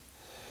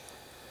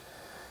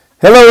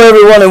Hello,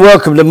 everyone, and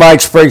welcome to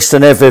Mike Springston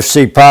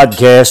FFC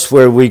Podcast,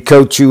 where we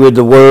coach you in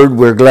the Word.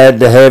 We're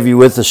glad to have you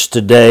with us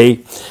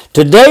today.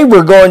 Today,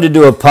 we're going to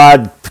do a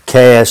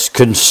podcast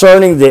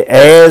concerning the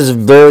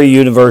Asbury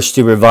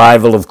University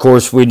revival. Of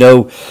course, we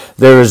know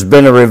there has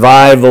been a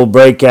revival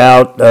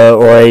breakout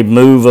or a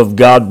move of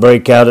God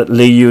breakout at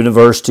Lee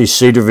University,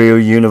 Cedarville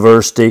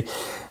University.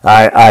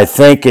 I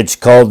think it's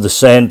called the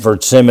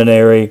Sanford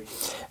Seminary,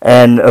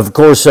 and of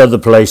course, other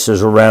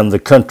places around the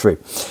country.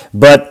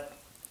 But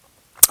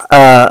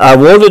I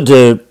wanted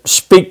to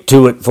speak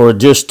to it for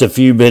just a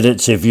few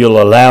minutes, if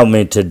you'll allow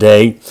me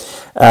today.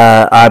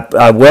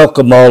 I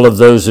welcome all of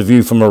those of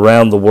you from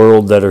around the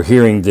world that are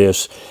hearing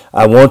this.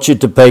 I want you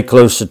to pay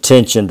close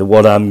attention to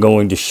what I'm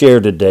going to share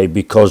today,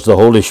 because the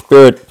Holy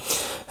Spirit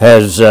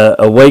has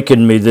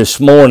awakened me this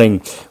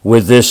morning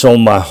with this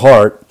on my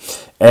heart.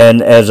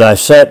 And as I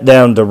sat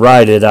down to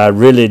write it, I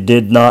really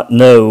did not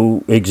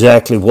know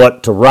exactly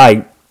what to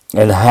write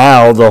and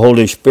how the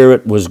Holy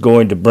Spirit was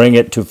going to bring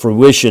it to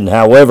fruition.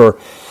 However,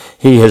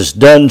 He has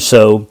done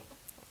so,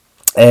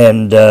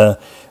 and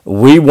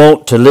we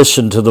want to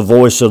listen to the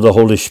voice of the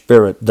Holy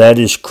Spirit. That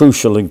is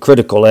crucial and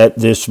critical at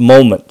this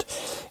moment.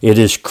 It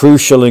is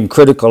crucial and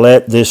critical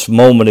at this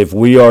moment if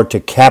we are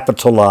to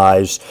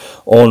capitalize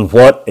on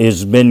what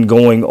has been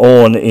going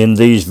on in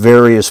these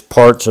various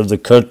parts of the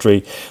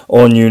country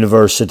on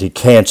university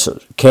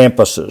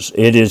campuses.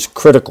 It is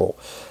critical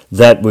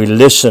that we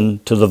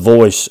listen to the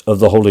voice of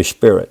the Holy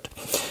Spirit.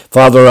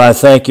 Father, I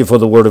thank you for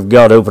the Word of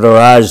God. Open our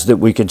eyes that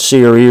we can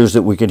see, our ears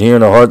that we can hear,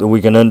 and our heart that we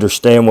can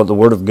understand what the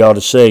Word of God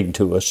is saying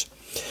to us.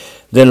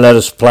 Then let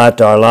us apply it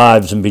to our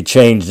lives and be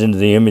changed into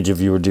the image of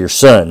your dear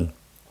Son.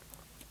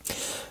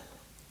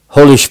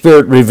 Holy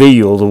Spirit,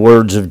 reveal the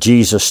words of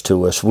Jesus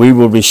to us. We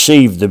will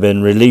receive them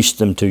and release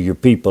them to your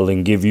people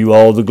and give you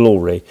all the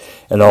glory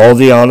and all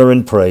the honor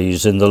and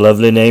praise in the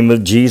lovely name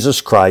of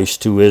Jesus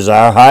Christ, who is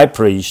our high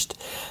priest,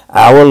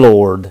 our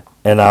Lord,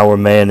 and our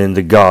man in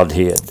the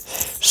Godhead.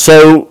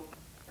 So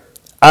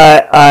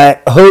I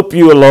hope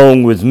you,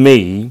 along with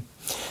me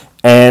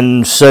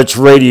and such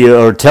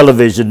radio or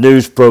television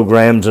news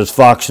programs as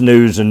Fox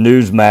News and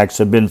Newsmax,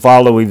 have been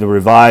following the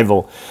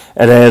revival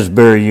at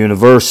Asbury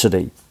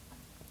University.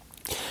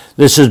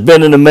 This has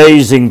been an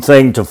amazing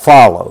thing to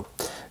follow.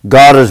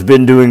 God has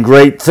been doing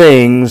great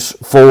things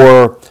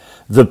for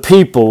the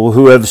people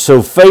who have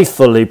so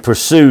faithfully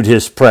pursued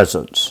His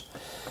presence.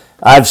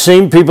 I've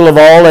seen people of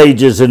all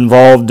ages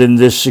involved in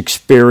this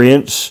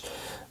experience,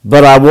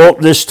 but I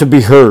want this to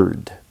be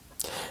heard.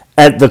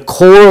 At the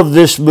core of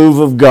this move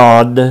of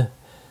God,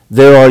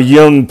 there are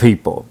young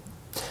people.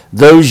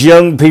 Those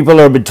young people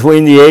are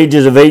between the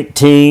ages of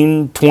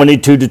 18,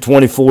 22 to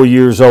 24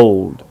 years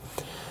old.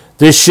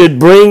 This should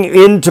bring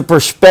into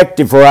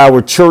perspective for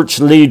our church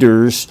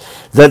leaders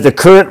that the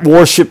current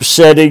worship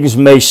settings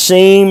may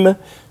seem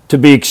to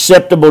be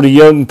acceptable to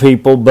young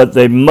people, but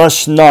they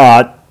must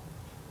not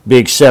be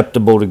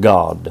acceptable to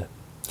God.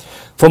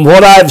 From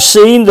what I've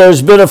seen,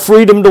 there's been a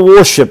freedom to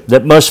worship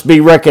that must be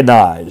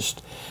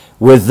recognized.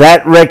 With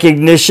that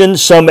recognition,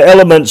 some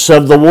elements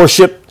of the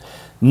worship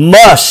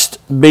must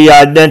be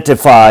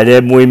identified,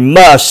 and we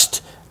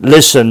must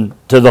listen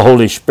to the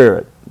Holy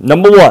Spirit.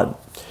 Number one,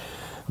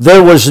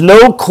 there was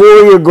no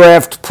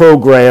choreographed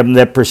program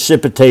that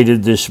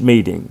precipitated this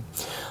meeting.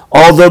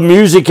 Although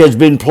music has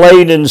been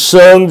played and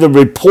sung, the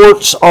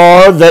reports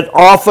are that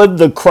often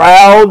the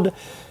crowd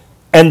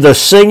and the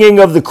singing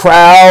of the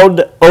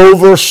crowd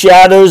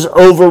overshadows,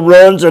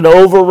 overruns, and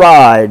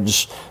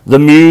overrides the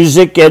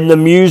music, and the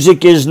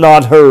music is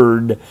not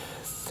heard.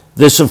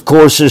 This, of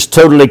course, is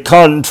totally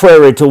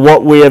contrary to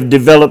what we have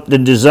developed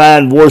and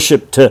designed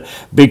worship to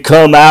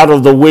become out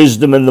of the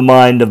wisdom and the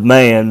mind of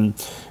man.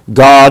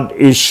 God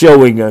is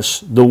showing us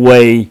the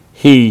way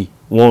He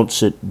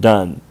wants it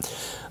done.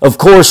 Of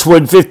course,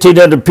 when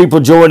 1,500 people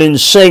join in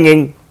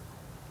singing,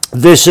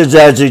 this is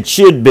as it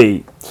should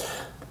be.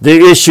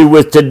 The issue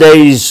with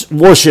today's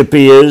worship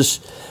is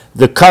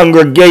the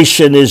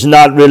congregation is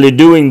not really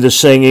doing the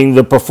singing,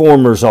 the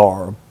performers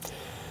are.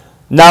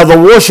 Now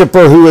the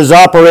worshiper who is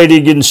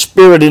operating in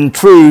spirit and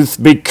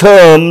truth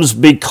becomes,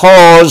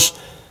 because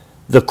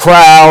the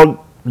crowd,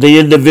 the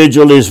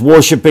individual is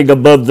worshiping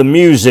above the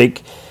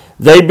music,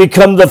 they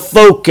become the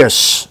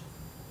focus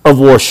of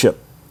worship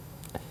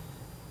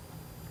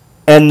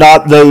and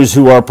not those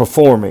who are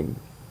performing.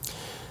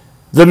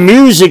 The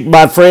music,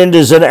 my friend,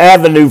 is an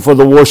avenue for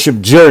the worship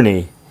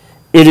journey.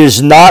 It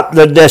is not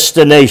the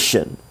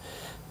destination.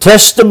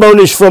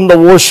 Testimonies from the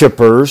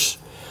worshipers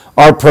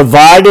are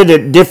provided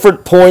at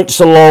different points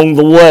along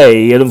the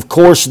way. And of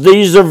course,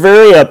 these are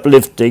very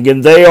uplifting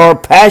and they are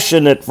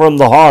passionate from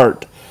the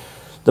heart.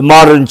 The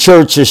modern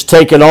church has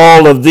taken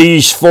all of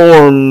these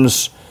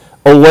forms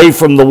away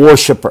from the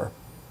worshiper.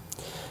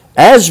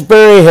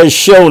 Asbury has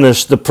shown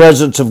us the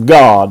presence of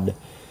God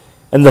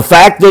and the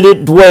fact that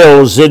it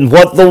dwells in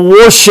what the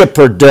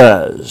worshiper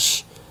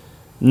does,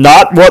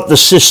 not what the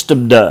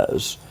system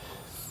does.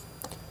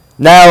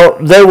 Now,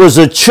 there was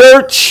a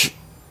church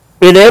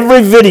in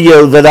every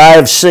video that I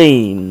have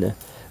seen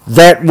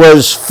that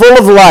was full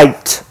of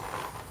light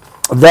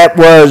that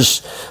was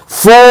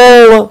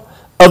full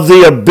of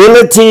the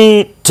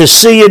ability to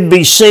see and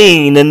be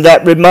seen, and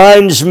that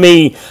reminds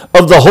me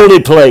of the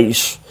holy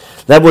place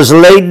that was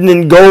laden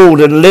in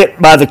gold and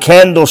lit by the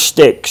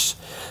candlesticks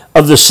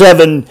of the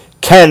 7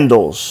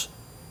 candles.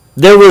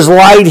 There was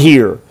light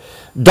here.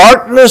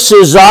 Darkness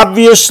is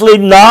obviously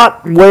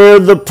not where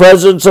the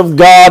presence of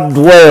God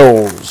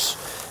dwells.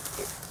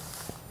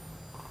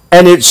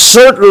 And it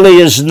certainly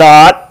is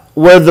not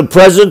where the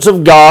presence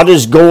of God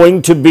is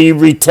going to be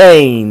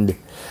retained.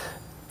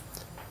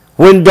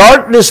 When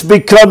darkness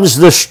becomes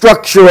the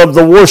structure of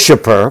the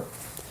worshiper,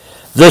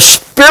 the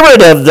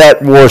spirit of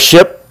that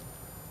worship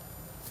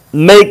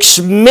makes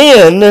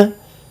men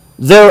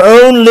their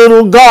own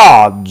little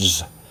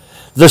gods.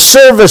 The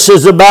service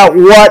is about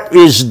what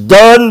is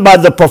done by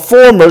the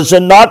performers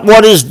and not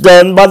what is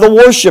done by the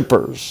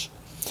worshipers.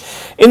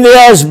 In the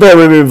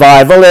Asbury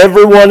revival,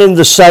 everyone in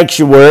the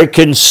sanctuary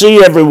can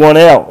see everyone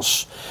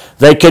else.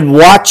 They can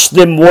watch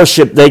them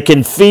worship. They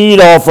can feed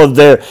off of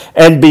their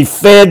and be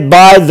fed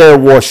by their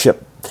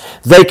worship.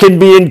 They can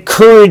be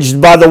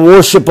encouraged by the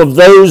worship of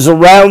those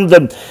around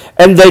them,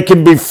 and they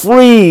can be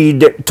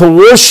freed to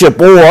worship,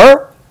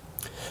 or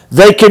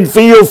they can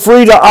feel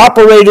free to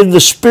operate in the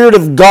Spirit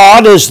of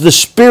God as the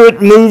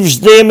Spirit moves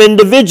them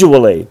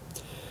individually.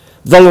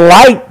 The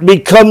light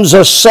becomes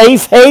a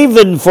safe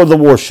haven for the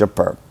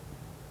worshiper.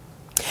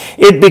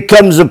 It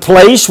becomes a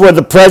place where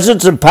the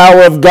presence and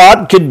power of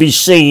God can be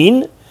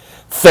seen,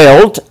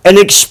 felt, and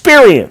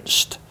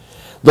experienced.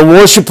 The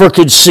worshiper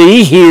could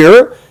see,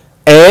 hear,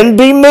 and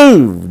be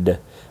moved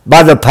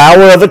by the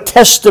power of a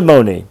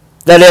testimony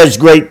that has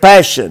great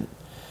passion.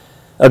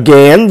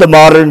 Again, the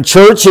modern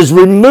church has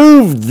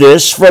removed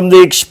this from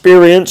the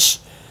experience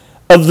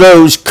of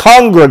those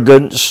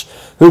congregants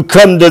who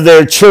come to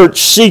their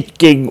church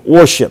seeking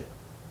worship.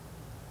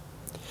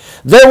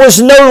 There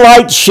was no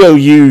light show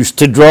used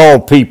to draw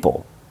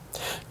people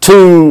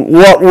to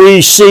what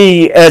we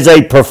see as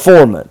a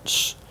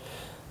performance.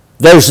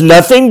 There's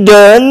nothing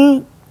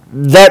done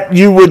that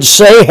you would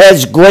say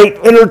has great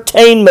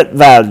entertainment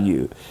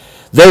value.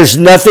 There's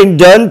nothing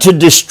done to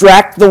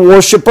distract the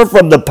worshiper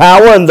from the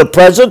power and the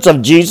presence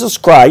of Jesus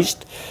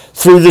Christ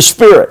through the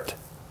Spirit.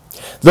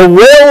 The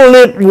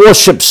well-lit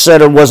worship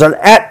center was an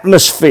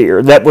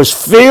atmosphere that was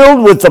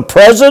filled with the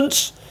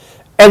presence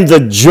and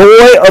the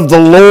joy of the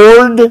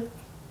Lord,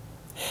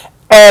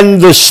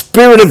 and the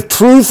Spirit of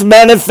truth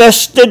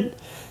manifested,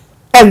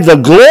 and the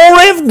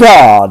glory of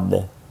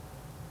God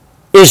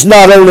is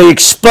not only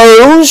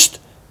exposed,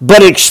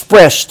 but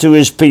expressed to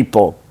His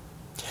people.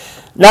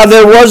 Now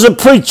there was a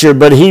preacher,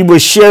 but he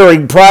was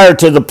sharing prior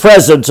to the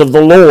presence of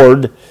the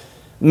Lord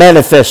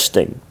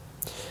manifesting.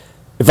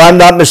 If I'm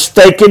not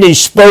mistaken, he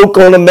spoke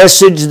on a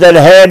message that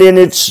had in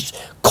its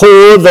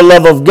core the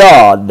love of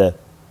God.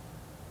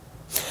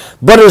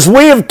 But as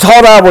we have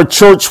taught our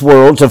church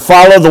world to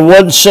follow the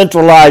one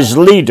centralized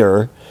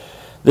leader,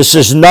 this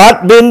has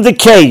not been the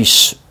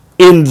case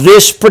in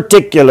this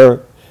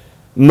particular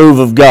move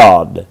of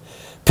God.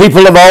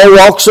 People of all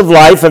walks of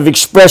life have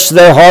expressed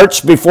their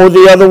hearts before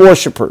the other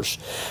worshipers.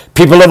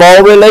 People of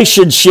all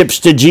relationships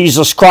to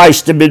Jesus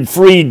Christ have been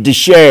freed to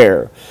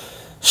share.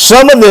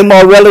 Some of them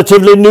are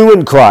relatively new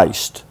in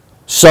Christ.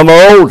 Some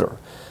are older.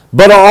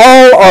 But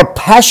all are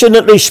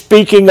passionately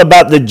speaking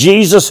about the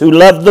Jesus who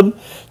loved them,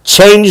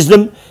 changed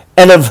them,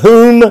 and of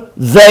whom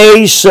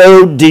they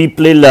so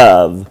deeply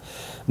love.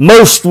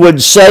 Most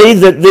would say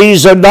that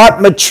these are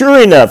not mature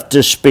enough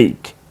to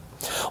speak,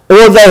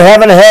 or they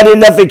haven't had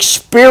enough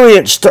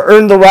experience to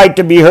earn the right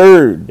to be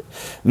heard.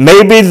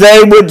 Maybe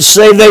they would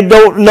say they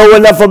don't know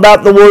enough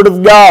about the Word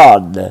of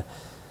God.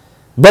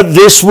 But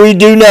this we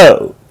do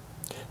know.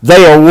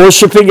 They are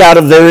worshiping out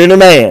of their inner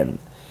man.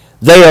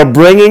 They are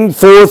bringing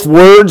forth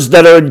words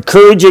that are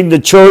encouraging the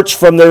church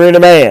from their inner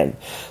man.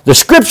 The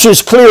Scripture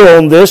is clear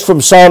on this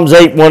from Psalms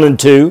 8, 1 and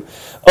 2.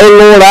 O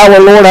Lord, our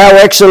Lord, how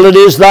excellent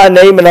is thy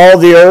name in all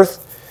the earth.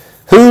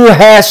 Who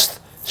hast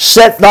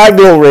set thy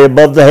glory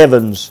above the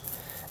heavens?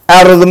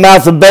 Out of the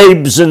mouth of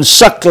babes and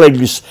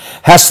sucklings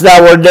hast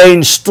thou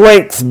ordained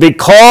strength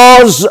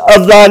because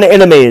of thine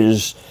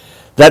enemies,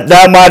 that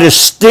thou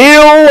mightest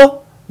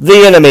still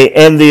the enemy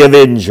and the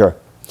avenger.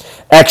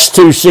 Acts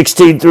 2,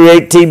 16 through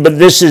 18, but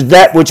this is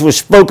that which was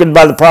spoken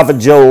by the prophet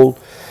Joel.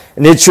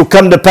 And it shall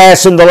come to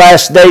pass in the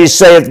last days,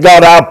 saith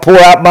God, I'll pour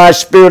out my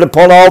Spirit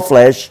upon all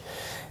flesh,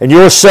 and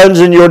your sons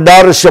and your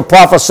daughters shall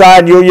prophesy,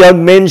 and your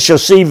young men shall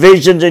see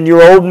visions, and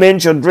your old men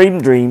shall dream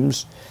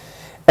dreams.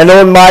 And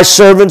on my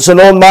servants and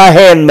on my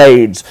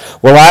handmaids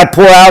will I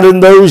pour out in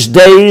those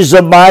days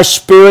of my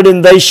Spirit,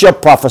 and they shall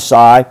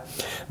prophesy.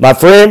 My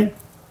friend,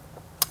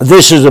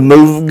 this is a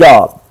move of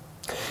God.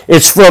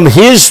 It's from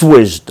His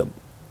wisdom.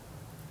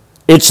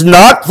 It's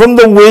not from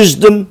the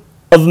wisdom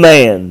of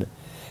man.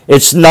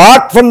 It's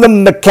not from the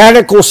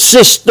mechanical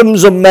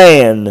systems of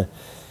man.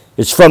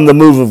 It's from the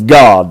move of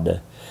God.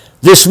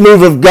 This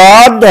move of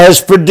God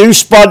has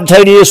produced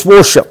spontaneous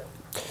worship.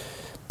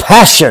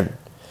 Passion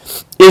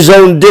is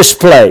on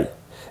display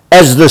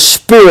as the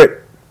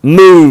Spirit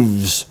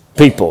moves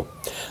people.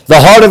 The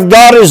heart of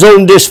God is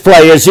on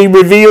display as he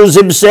reveals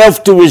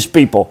himself to his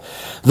people.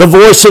 The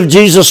voice of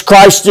Jesus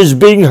Christ is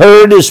being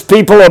heard as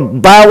people are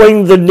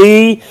bowing the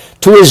knee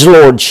to his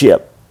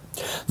lordship.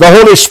 The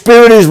Holy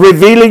Spirit is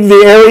revealing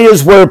the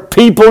areas where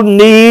people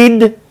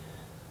need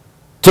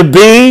to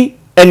be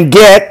and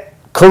get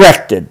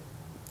corrected.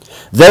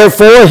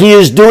 Therefore, he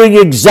is doing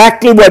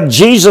exactly what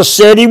Jesus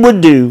said he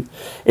would do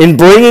in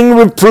bringing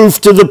reproof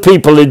to the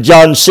people in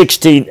John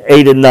 16,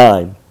 8 and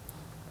 9.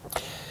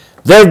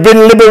 There have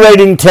been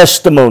liberating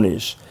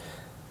testimonies.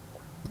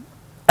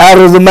 Out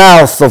of the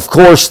mouth, of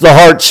course, the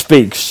heart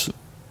speaks.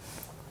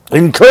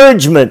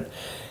 Encouragement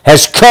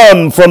has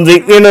come from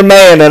the inner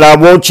man, and I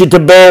want you to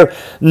bear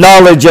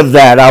knowledge of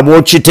that. I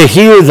want you to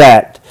hear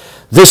that.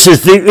 This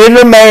is the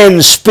inner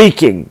man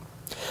speaking.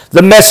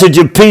 The message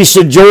of peace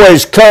and joy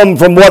has come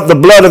from what the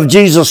blood of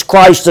Jesus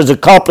Christ has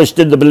accomplished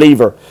in the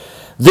believer.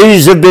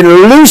 These have been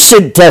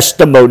lucid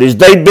testimonies.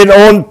 They've been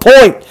on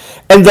point,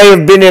 and they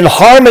have been in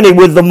harmony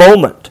with the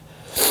moment.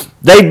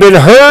 They've been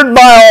heard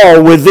by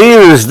all with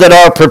ears that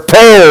are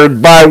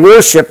prepared by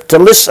worship to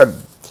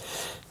listen.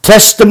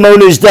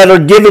 Testimonies that are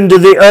given to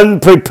the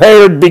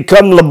unprepared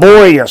become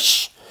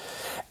laborious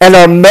and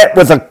are met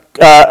with an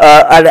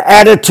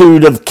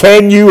attitude of,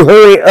 can you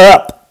hurry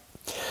up?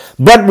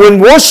 But when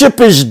worship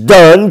is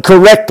done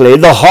correctly,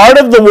 the heart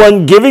of the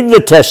one giving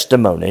the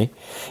testimony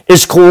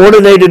is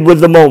coordinated with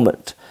the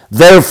moment.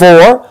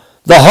 Therefore,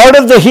 the heart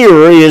of the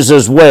hearer is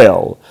as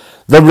well.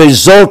 The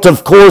result,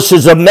 of course,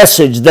 is a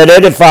message that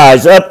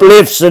edifies,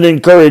 uplifts, and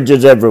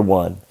encourages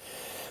everyone.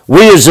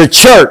 We as a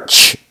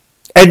church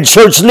and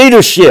church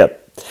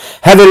leadership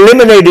have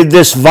eliminated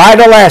this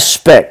vital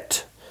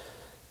aspect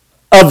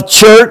of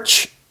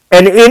church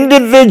and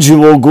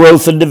individual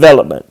growth and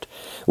development.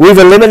 We've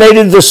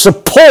eliminated the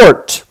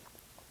support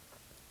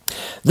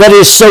that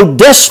is so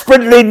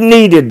desperately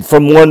needed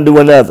from one to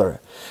another.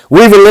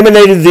 We've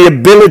eliminated the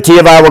ability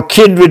of our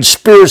kindred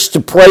spirits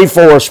to pray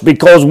for us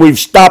because we've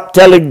stopped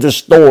telling the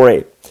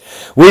story.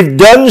 We've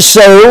done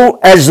so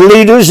as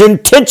leaders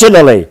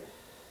intentionally,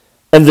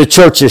 and the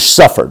church has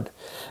suffered.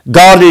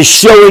 God is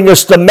showing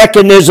us the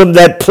mechanism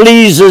that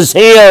pleases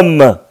him.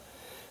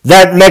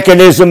 That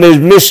mechanism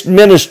is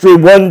ministry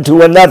one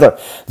to another.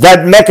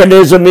 That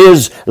mechanism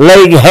is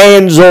laying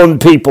hands on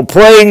people,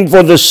 praying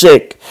for the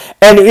sick,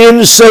 and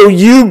in so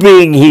you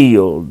being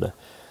healed.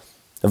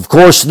 Of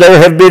course,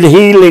 there have been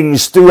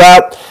healings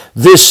throughout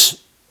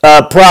this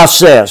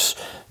process.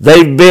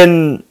 They've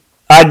been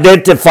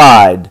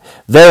identified.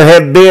 There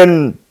have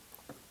been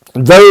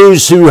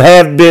those who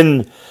have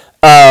been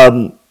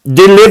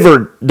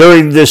delivered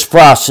during this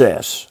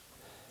process.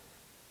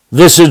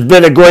 This has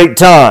been a great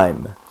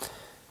time.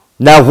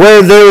 Now,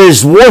 where there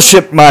is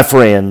worship, my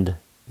friend,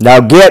 now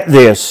get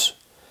this,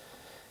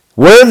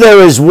 where there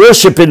is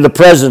worship in the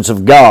presence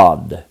of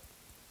God,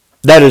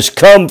 that has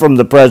come from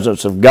the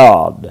presence of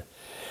God,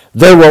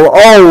 there will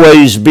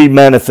always be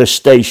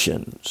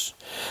manifestations.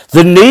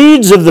 The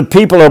needs of the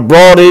people are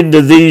brought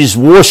into these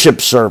worship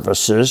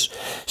services,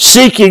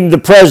 seeking the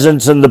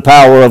presence and the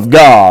power of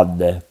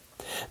God.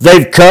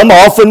 They've come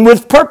often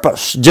with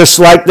purpose, just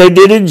like they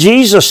did in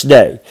Jesus'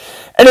 day.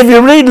 And if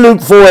you read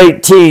Luke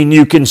 4:18,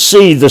 you can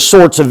see the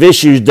sorts of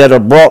issues that are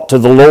brought to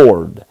the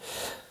Lord.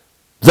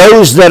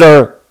 Those that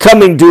are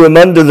coming to him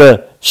under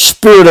the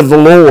Spirit of the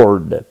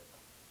Lord.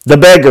 The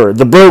beggar,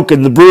 the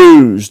broken, the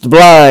bruised, the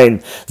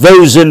blind,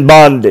 those in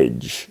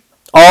bondage,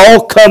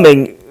 all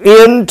coming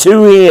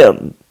into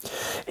him.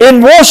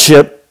 In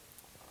worship,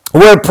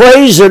 where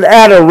praise and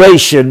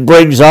adoration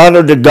brings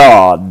honor to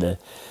God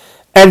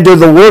and to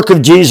the work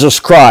of Jesus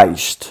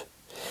Christ,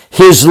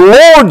 his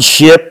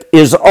lordship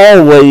is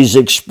always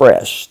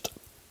expressed.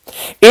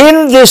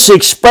 In this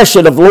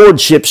expression of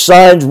lordship,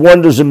 signs,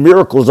 wonders, and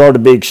miracles are to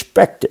be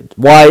expected.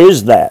 Why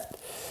is that?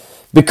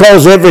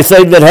 Because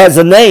everything that has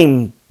a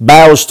name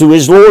bows to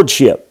his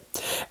lordship.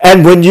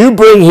 And when you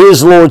bring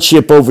his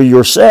lordship over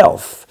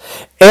yourself,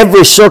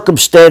 every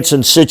circumstance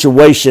and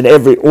situation,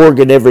 every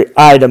organ, every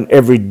item,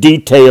 every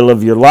detail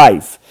of your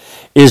life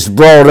is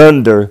brought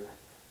under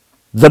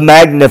the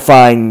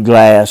magnifying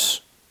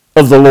glass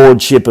of the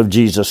lordship of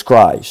Jesus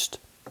Christ.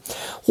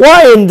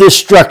 Why in this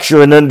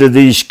structure and under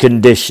these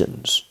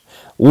conditions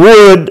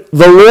would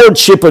the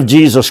lordship of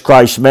Jesus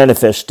Christ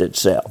manifest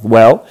itself?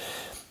 Well,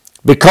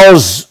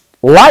 because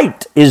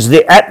light is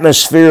the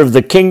atmosphere of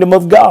the kingdom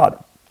of God.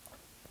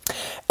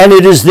 And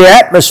it is the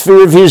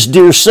atmosphere of his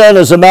dear Son.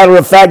 As a matter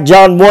of fact,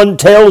 John 1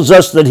 tells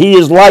us that he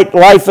is light,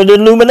 life, and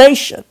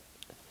illumination.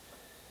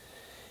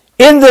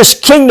 In this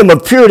kingdom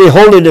of purity,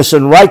 holiness,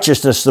 and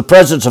righteousness, the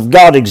presence of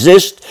God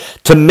exists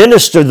to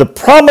minister the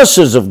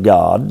promises of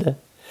God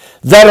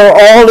that are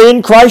all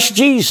in Christ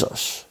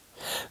Jesus.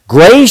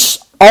 Grace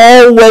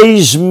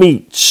always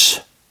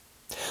meets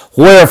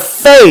where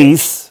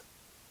faith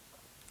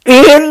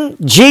in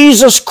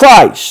Jesus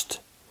Christ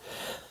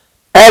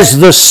as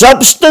the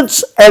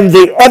substance and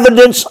the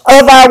evidence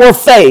of our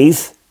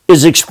faith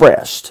is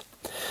expressed.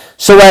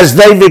 So as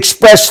they've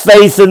expressed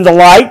faith in the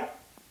light,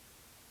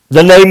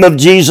 the name of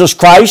Jesus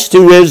Christ,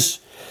 who is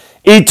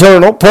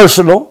eternal,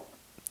 personal,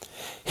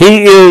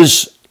 he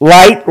is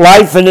light,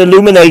 life, and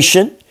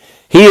illumination.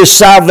 He is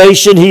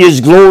salvation. He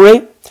is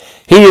glory.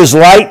 He is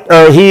light,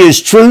 or He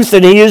is truth,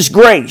 and He is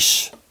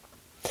grace.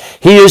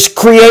 He is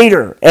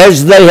creator.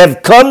 As they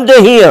have come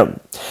to Him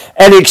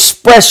and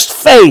expressed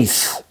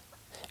faith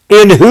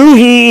in who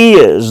He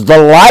is, the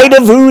light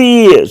of who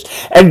He is,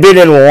 and been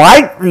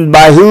enlightened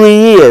by who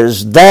He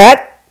is,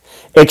 that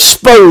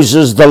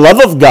exposes the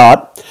love of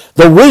God,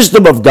 the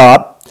wisdom of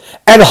God,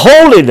 and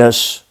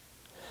holiness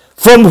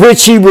from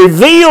which He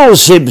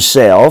reveals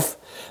Himself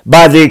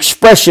by the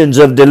expressions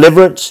of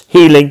deliverance,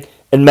 healing,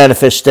 and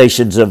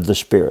manifestations of the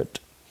Spirit.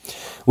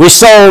 We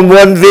saw in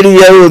one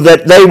video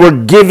that they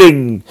were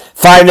giving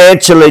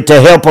financially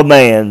to help a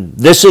man.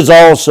 This is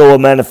also a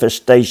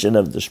manifestation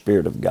of the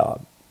Spirit of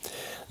God.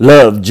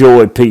 Love,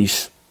 joy,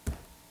 peace,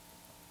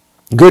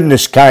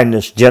 goodness,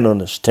 kindness,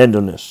 gentleness,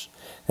 tenderness,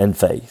 and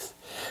faith.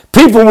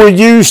 People were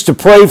used to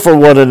pray for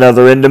one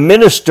another and to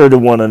minister to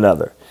one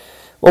another.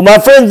 Well, my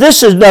friend,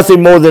 this is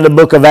nothing more than a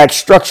book of Acts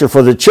structure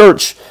for the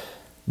church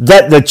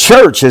that the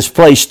church has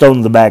placed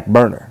on the back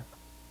burner.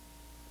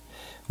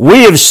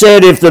 We have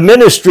said if the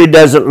ministry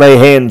doesn't lay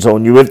hands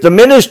on you, if the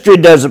ministry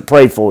doesn't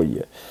pray for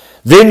you,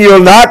 then you'll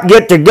not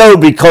get to go,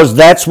 because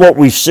that's what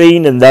we've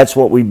seen and that's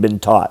what we've been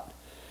taught.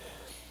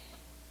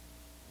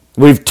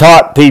 We've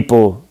taught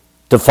people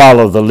to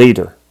follow the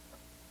leader.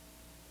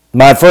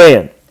 My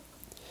friend,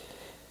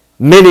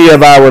 many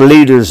of our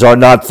leaders are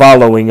not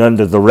following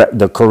under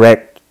the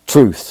correct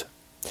truth.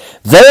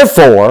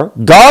 Therefore,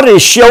 God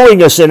is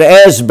showing us in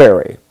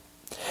Asbury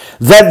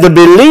that the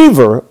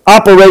believer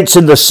operates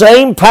in the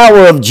same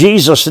power of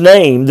Jesus'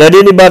 name that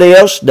anybody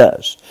else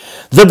does.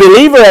 The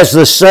believer has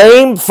the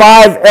same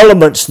 5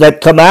 elements that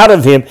come out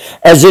of him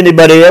as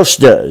anybody else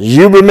does.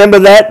 You remember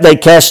that? They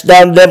cast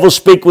down devils,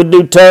 speak with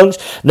new tongues.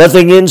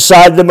 Nothing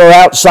inside them or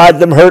outside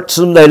them hurts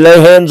them. They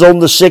lay hands on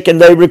the sick and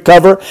they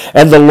recover.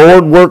 And the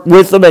Lord worked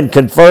with them and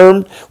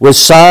confirmed with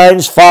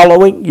signs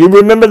following. You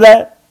remember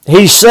that?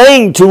 He's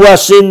saying to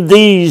us in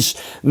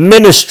these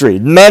ministry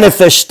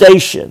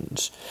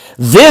manifestations,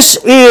 this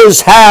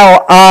is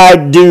how I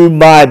do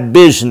my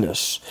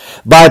business,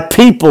 by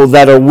people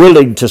that are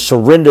willing to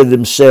surrender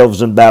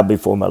themselves and bow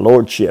before my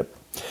Lordship.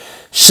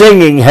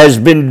 Singing has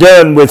been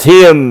done with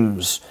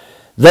hymns.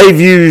 They've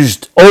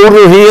used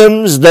older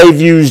hymns, they've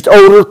used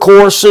older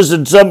choruses,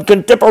 and some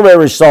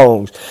contemporary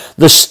songs.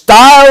 The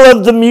style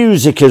of the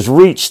music has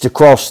reached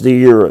across the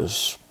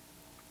eras.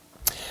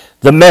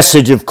 The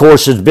message, of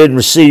course, has been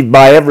received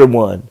by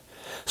everyone.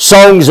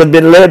 Songs have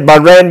been led by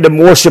random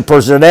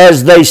worshipers, and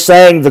as they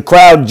sang, the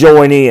crowd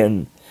joined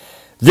in.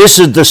 This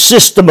is the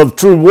system of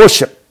true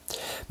worship,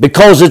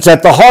 because it's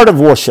at the heart of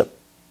worship.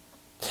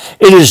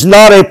 It is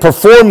not a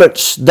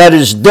performance that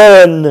is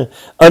done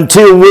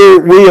until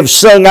we have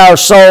sung our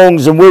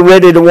songs and we're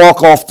ready to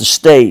walk off the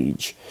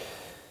stage.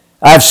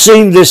 I've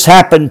seen this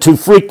happen too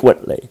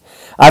frequently.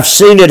 I've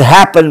seen it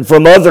happen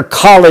from other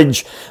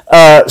college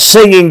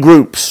singing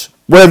groups,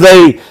 where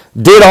they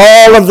did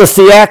all of the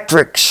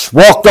theatrics,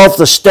 walked off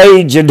the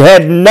stage, and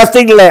had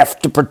nothing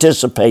left to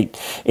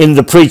participate in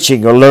the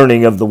preaching or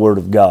learning of the Word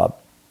of God.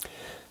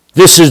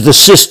 This is the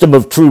system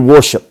of true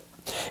worship.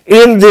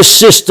 In this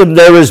system,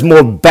 there is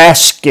more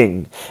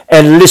basking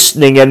and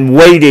listening and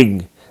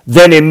waiting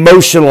than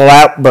emotional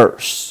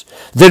outbursts,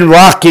 than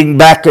rocking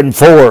back and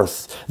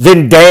forth,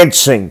 than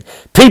dancing.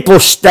 People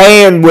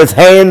stand with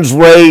hands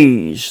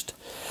raised.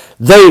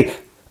 They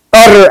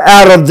utter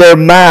out of their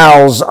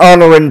mouths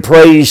honor and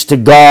praise to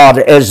God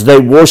as they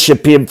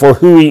worship Him for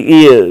who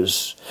He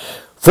is,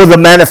 for the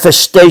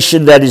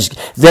manifestation that is.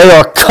 They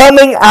are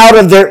coming out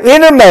of their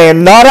inner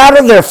man, not out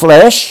of their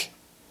flesh.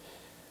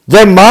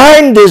 Their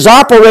mind is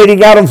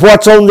operating out of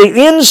what's on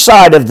the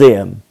inside of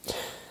them.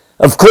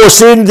 Of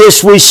course, in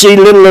this we see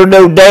little or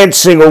no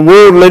dancing or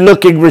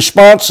worldly-looking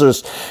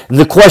responses. And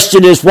the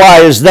question is,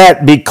 why is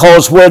that?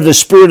 Because where the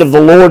Spirit of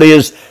the Lord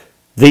is,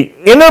 the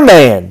inner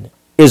man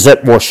is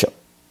at worship.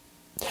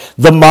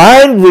 The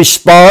mind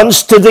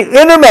responds to the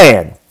inner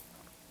man.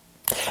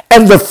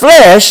 And the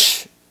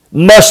flesh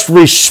must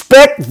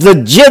respect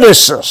the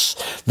genesis,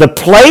 the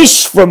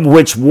place from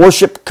which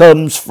worship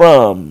comes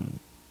from.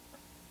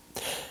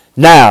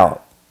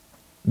 Now,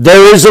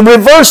 there is a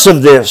reverse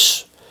of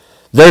this.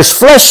 There's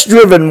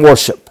flesh-driven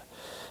worship,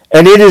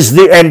 and it is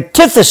the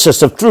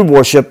antithesis of true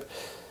worship,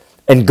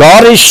 and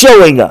God is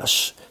showing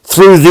us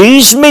through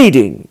these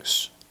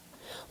meetings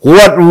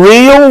what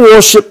real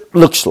worship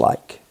looks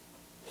like.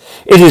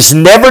 It is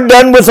never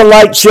done with a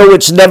light show.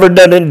 It's never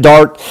done in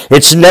dark.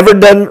 It's never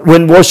done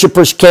when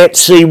worshipers can't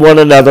see one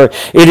another.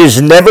 It is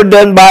never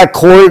done by a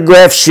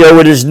choreographed show.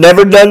 It is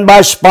never done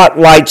by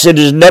spotlights. It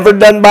is never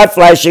done by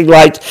flashing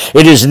lights.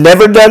 It is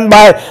never done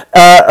by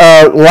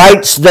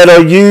lights that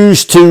are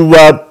used to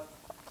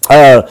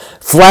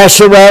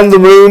flash around the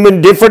room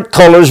in different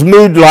colors,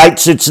 mood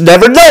lights. It's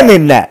never done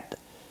in that.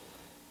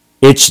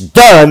 It's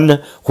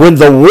done when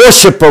the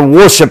worshiper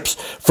worships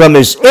from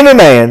his inner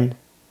man,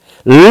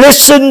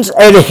 listens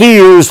and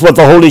hears what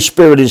the Holy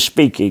Spirit is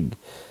speaking.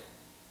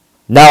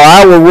 Now,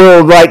 our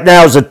world right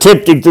now is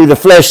attempting through the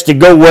flesh to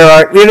go where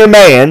our inner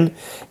man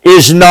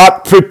is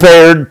not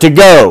prepared to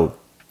go.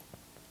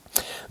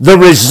 The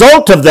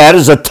result of that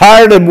is a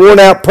tired and worn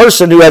out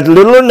person who had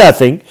little or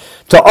nothing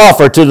to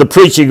offer to the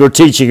preaching or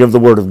teaching of the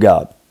Word of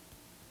God.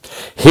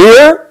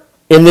 Here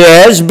in the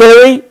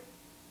Asbury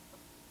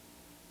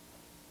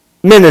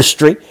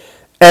ministry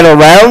and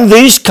around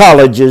these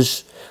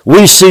colleges,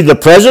 we see the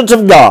presence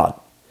of God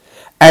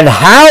and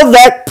how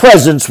that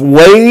presence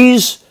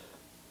weighs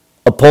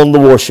upon the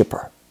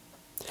worshiper.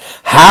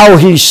 How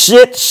he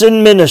sits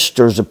and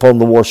ministers upon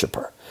the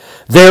worshiper.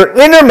 Their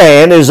inner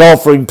man is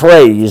offering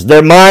praise.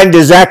 Their mind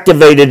is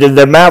activated and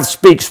their mouth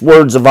speaks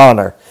words of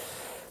honor.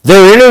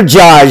 They're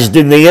energized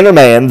in the inner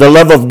man. The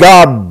love of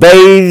God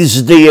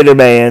bathes the inner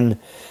man.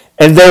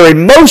 And their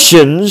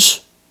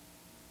emotions,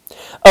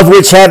 of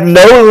which have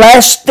no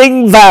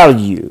lasting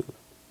value,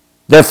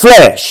 their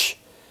flesh,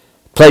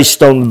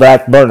 placed on the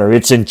back burner.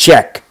 It's in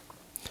check.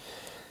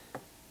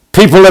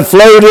 People have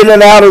flowed in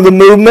and out of the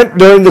movement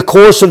during the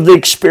course of the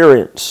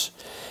experience.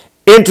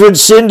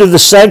 Entrance into the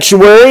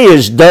sanctuary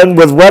is done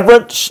with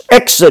reverence.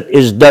 Exit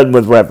is done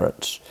with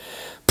reverence.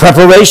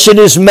 Preparation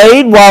is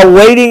made while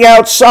waiting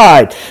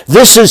outside.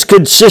 This is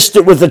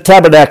consistent with the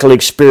tabernacle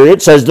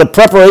experience, as the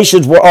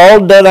preparations were all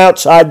done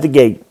outside the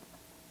gate.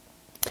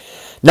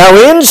 Now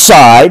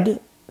inside,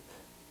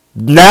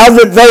 now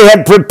that they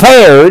had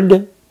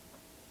prepared,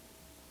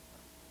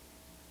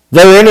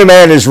 their inner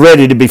man is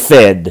ready to be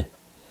fed.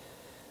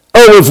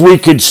 Oh, if we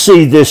could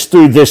see this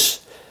through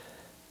this,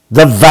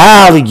 the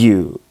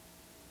value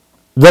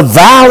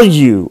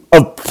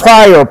of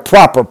prior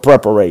proper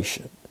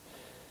preparation.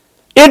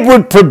 It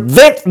would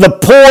prevent the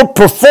poor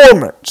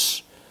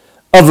performance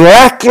of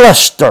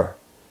lackluster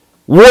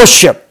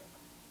worship.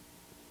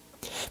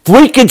 If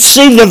we could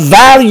see the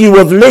value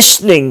of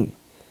listening,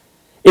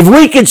 if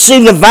we could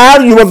see the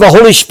value of the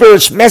Holy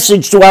Spirit's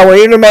message to our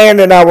inner man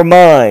and our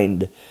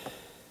mind.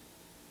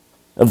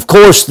 Of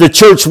course, the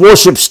church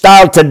worship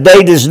style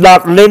today does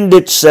not lend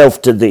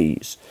itself to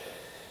these.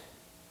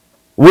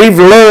 We've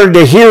learned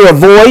to hear a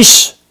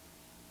voice,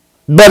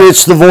 but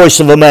it's the voice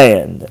of a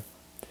man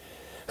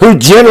who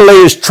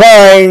generally is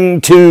trying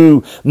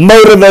to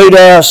motivate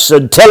us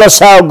and tell us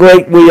how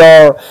great we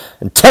are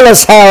and tell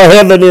us how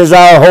heaven is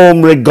our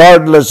home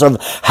regardless of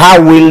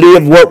how we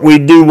live, what we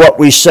do, what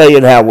we say,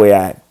 and how we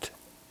act.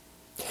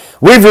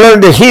 We've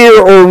learned to hear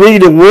or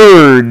read a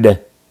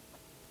word,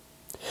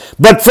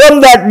 but from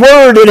that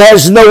word it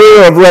has no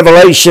air of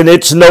revelation.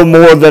 It's no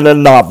more than a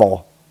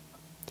novel.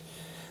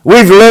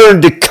 We've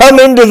learned to come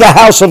into the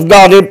house of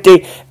God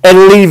empty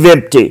and leave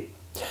empty.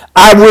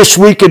 I wish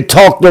we could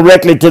talk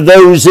directly to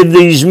those in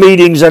these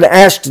meetings and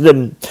ask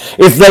them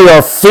if they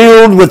are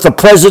filled with the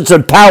presence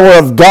and power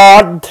of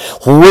God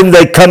when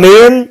they come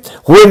in,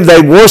 when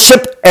they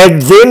worship,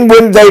 and then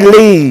when they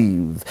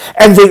leave,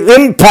 and the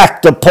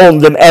impact upon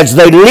them as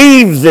they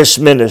leave this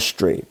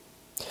ministry.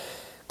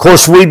 Of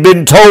course, we've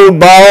been told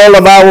by all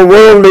of our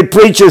worldly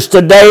preachers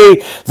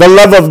today, the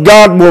love of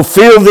God will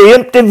fill the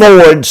empty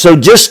void, so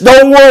just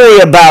don't worry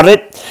about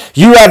it.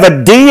 You have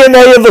a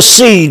DNA of a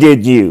seed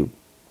in you.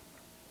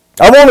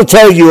 I want to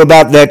tell you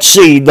about that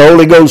seed. The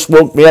Holy Ghost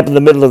woke me up in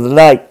the middle of the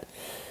night.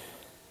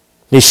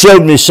 He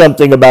showed me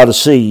something about a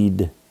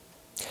seed.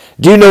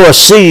 Do you know a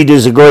seed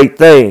is a great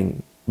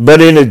thing, but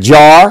in a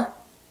jar,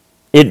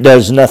 it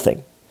does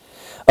nothing.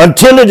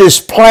 Until it is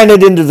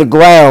planted into the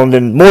ground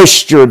and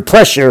moisture and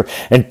pressure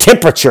and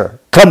temperature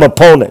come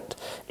upon it,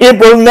 it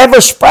will never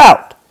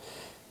sprout.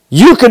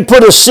 You can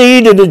put a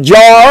seed in a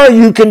jar,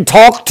 you can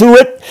talk to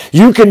it,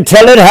 you can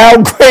tell it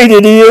how great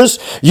it is,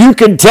 you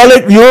can tell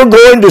it you're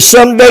going to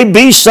someday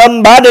be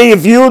somebody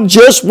if you'll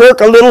just work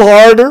a little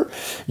harder.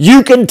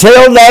 You can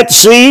tell that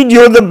seed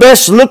you're the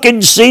best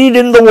looking seed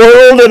in the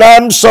world and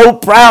I'm so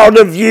proud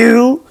of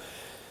you.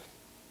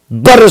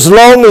 But as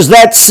long as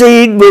that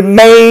seed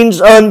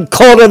remains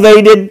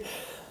uncultivated,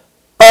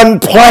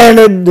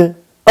 unplanted,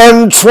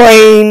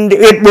 untrained,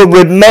 it will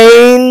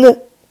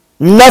remain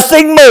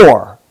nothing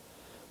more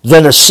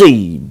than a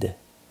seed.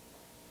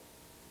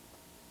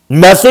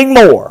 Nothing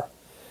more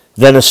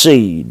than a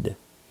seed.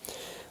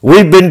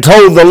 We've been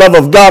told the love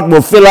of God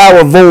will fill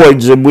our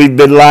voids, and we've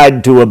been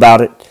lied to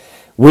about it.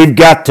 We've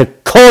got to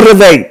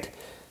cultivate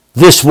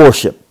this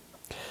worship.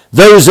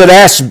 Those at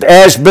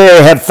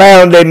Asbury have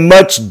found a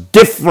much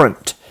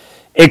different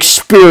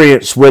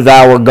experience with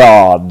our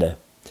God.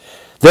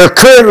 There are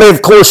currently,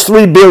 of course,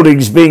 3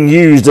 buildings being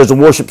used as a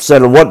worship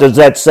center. What does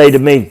that say to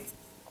me?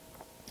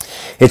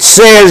 It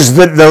says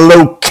that the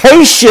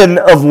location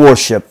of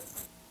worship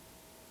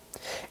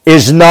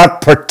is not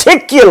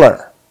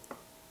particular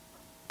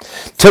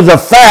to the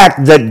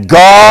fact that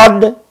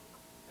God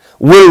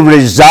will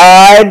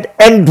reside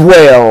and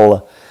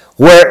dwell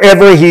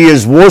wherever He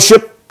is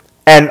worshiped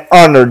and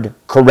honored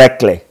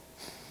correctly.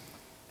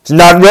 It's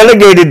not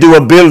relegated to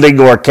a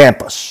building or a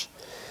campus.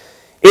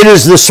 It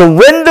is the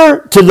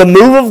surrender to the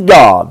move of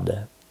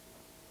God.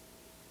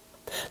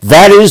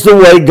 That is the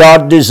way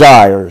God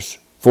desires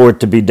for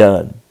it to be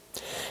done.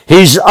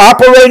 He's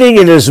operating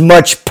in as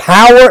much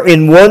power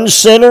in one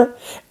center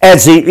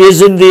as He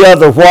is in the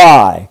other.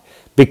 Why?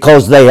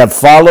 Because they have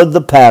followed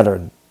the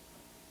pattern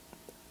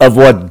of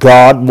what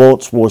God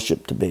wants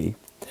worship to be.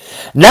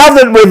 Now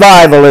that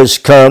revival has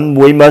come,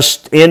 we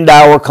must end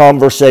our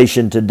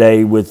conversation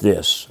today with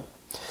this.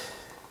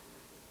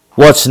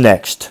 What's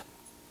next?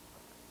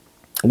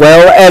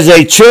 Well, as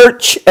a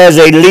church, as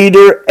a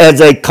leader,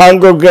 as a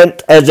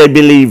congregant, as a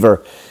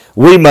believer,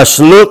 we must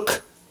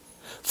look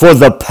for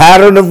the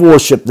pattern of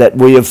worship that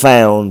we have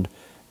found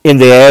in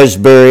the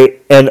Asbury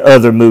and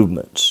other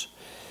movements.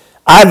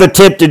 I've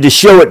attempted to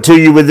show it to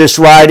you with this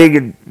writing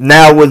and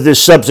now with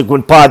this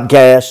subsequent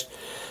podcast.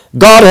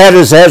 God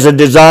has a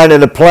design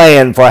and a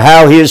plan for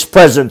how His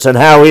presence and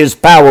how His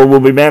power will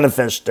be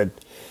manifested.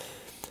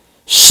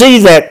 See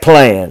that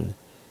plan.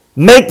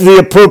 Make the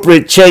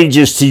appropriate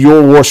changes to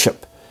your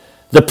worship.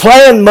 The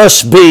plan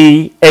must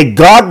be a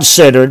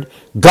God-centered,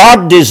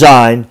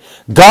 God-designed,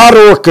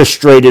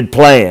 God-orchestrated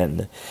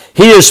plan.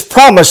 He has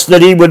promised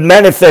that He would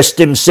manifest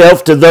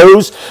Himself to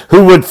those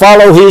who would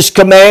follow His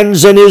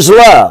commands and His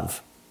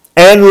love,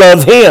 and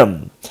love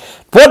Him.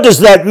 What does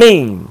that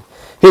mean?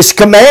 His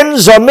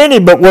commands are many,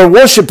 but where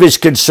worship is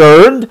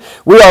concerned,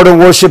 we are to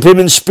worship Him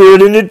in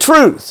spirit and in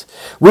truth.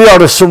 We are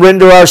to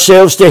surrender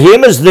ourselves to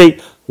Him as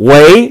the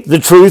way, the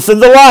truth,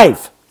 and the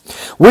life.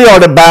 We are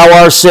to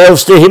bow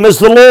ourselves to Him as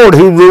the Lord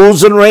who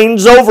rules and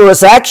reigns over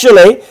us.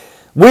 Actually,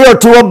 we are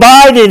to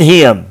abide in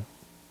Him.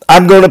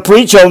 I'm going to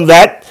preach on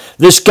that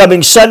this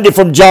coming Sunday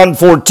from John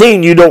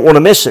 14. You don't want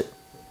to miss it.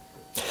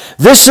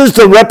 This is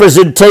the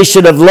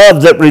representation of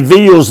love that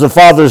reveals the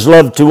Father's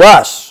love to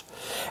us,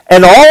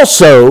 and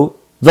also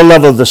the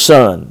love of the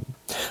Son.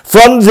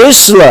 From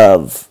this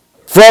love,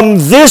 from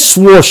this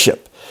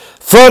worship,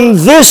 from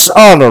this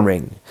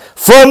honoring,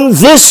 from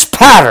this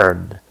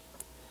pattern,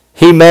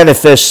 He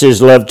manifests His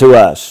love to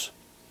us.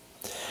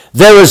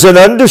 There is an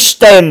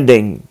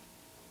understanding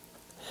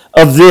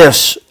of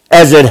this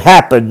as it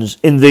happens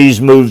in these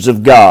moves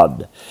of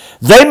God.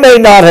 They may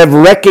not have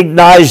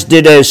recognized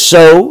it as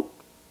so.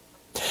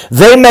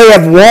 They may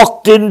have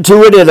walked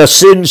into it in a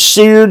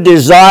sincere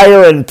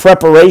desire and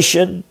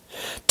preparation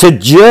to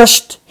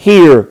just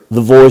hear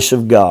the voice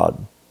of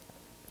God.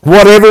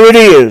 Whatever it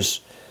is,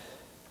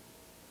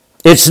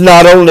 it's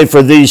not only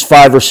for these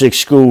 5 or 6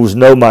 schools.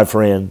 No, my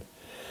friend.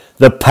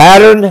 The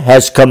pattern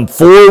has come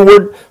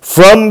forward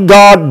from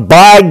God,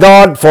 by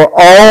God, for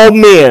all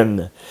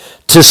men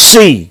to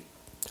see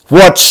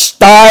what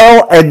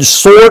style and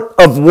sort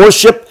of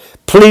worship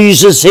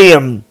pleases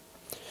Him.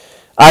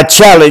 I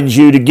challenge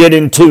you to get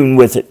in tune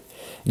with it.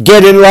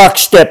 Get in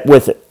lockstep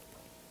with it.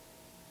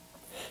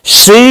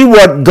 See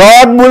what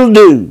God will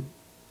do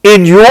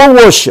in your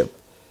worship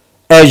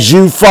as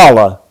you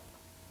follow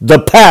the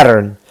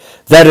pattern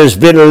that has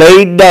been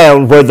laid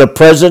down where the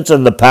presence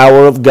and the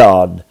power of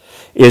God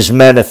is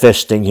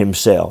manifesting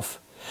Himself.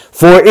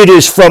 For it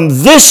is from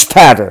this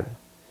pattern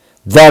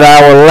that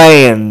our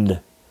land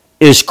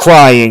is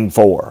crying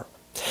for.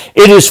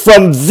 It is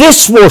from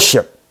this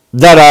worship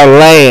that our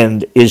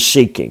land is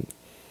seeking.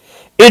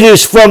 It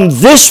is from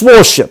this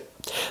worship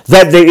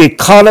that the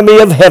economy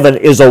of heaven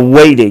is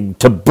awaiting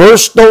to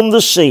burst on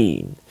the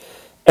scene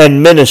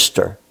and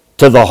minister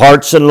to the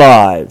hearts and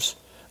lives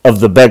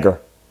of the beggar,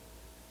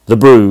 the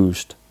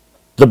bruised,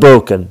 the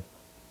broken,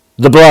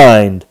 the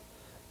blind,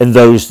 and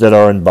those that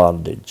are in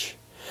bondage.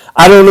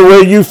 I don't know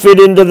where you fit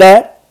into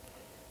that,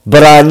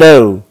 but I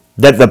know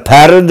that the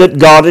pattern that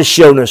God has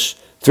shown us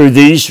through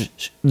these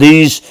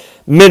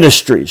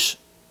ministries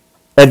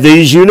at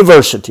these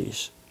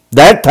universities,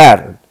 that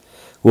pattern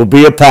will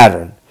be a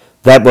pattern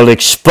that will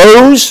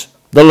expose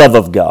the love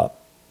of God,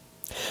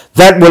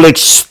 that will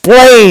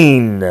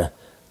explain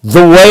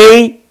the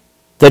way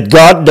that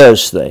God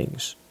does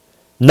things,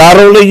 not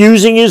only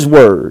using His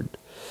Word,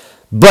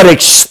 but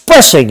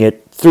expressing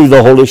it through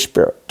the Holy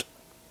Spirit,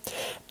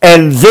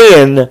 and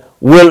then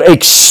will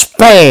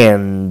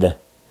expand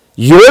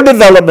your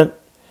development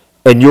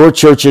and your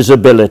church's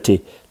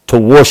ability to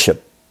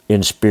worship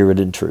in spirit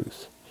and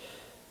truth.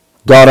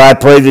 God, I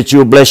pray that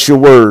you'll bless your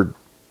Word.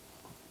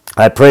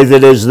 I pray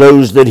that as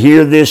those that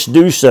hear this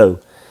do so,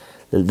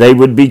 that they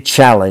would be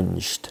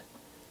challenged,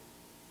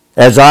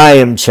 as I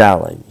am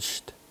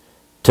challenged,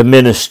 to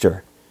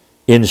minister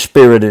in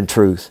spirit and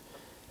truth,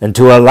 and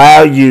to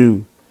allow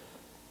you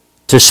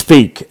to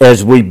speak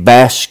as we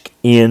bask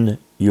in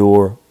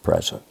your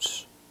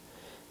presence.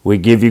 We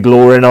give you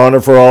glory and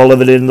honor for all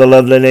of it in the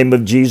lovely name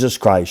of Jesus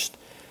Christ,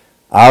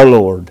 our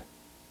Lord,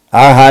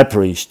 our high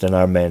priest, and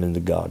our man in the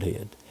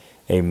Godhead.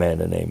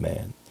 Amen and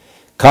amen.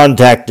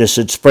 Contact us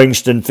at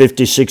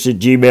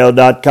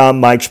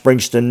springston56@gmail.com,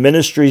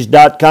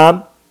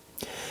 MikeSpringstonMinistries.com,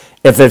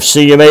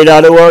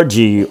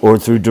 ffcma.org, or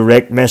through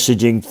direct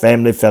messaging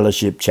Family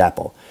Fellowship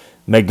Chapel.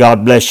 May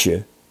God bless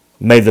you.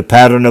 May the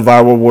pattern of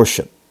our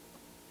worship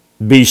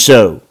be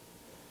so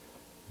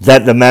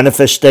that the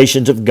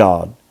manifestations of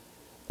God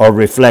are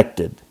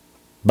reflected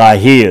by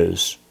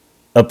His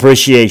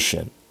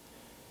appreciation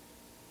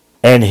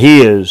and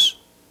His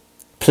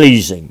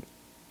pleasing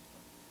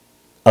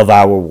of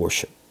our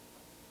worship.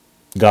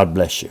 God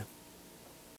bless you.